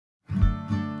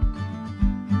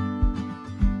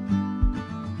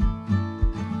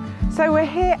So we're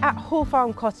here at Hall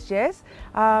Farm Cottages.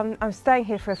 I'm staying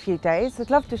here for a few days. I'd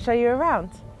love to show you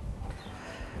around.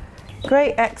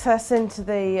 Great access into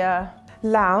the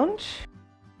lounge.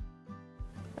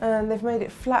 And they've made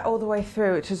it flat all the way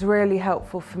through, which is really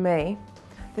helpful for me.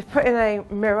 They've put in a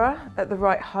mirror at the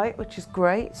right height, which is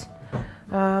great.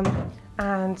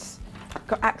 And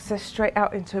got access straight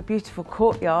out into a beautiful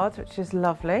courtyard, which is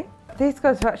lovely. These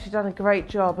guys have actually done a great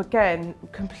job. Again,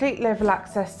 complete level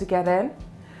access to get in.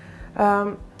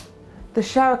 The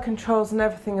shower controls and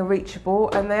everything are reachable,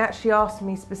 and they actually asked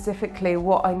me specifically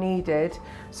what I needed.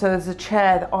 So there's a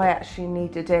chair that I actually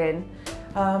needed in.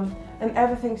 And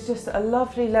everything's just at a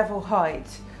lovely level height.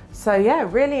 So yeah,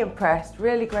 really impressed,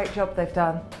 really great job they've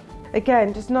done.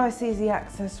 Again, just nice easy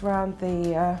access around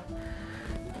the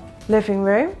living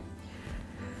room.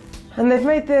 And they've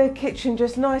made the kitchen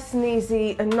just nice and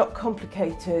easy and not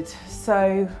complicated.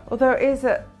 So although it is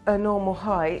at a normal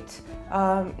height,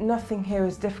 nothing here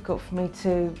is difficult for me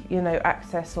to,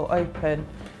 access or open.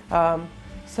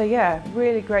 So yeah,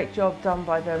 really great job done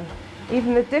by them.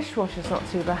 Even the dishwasher's not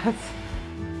too bad.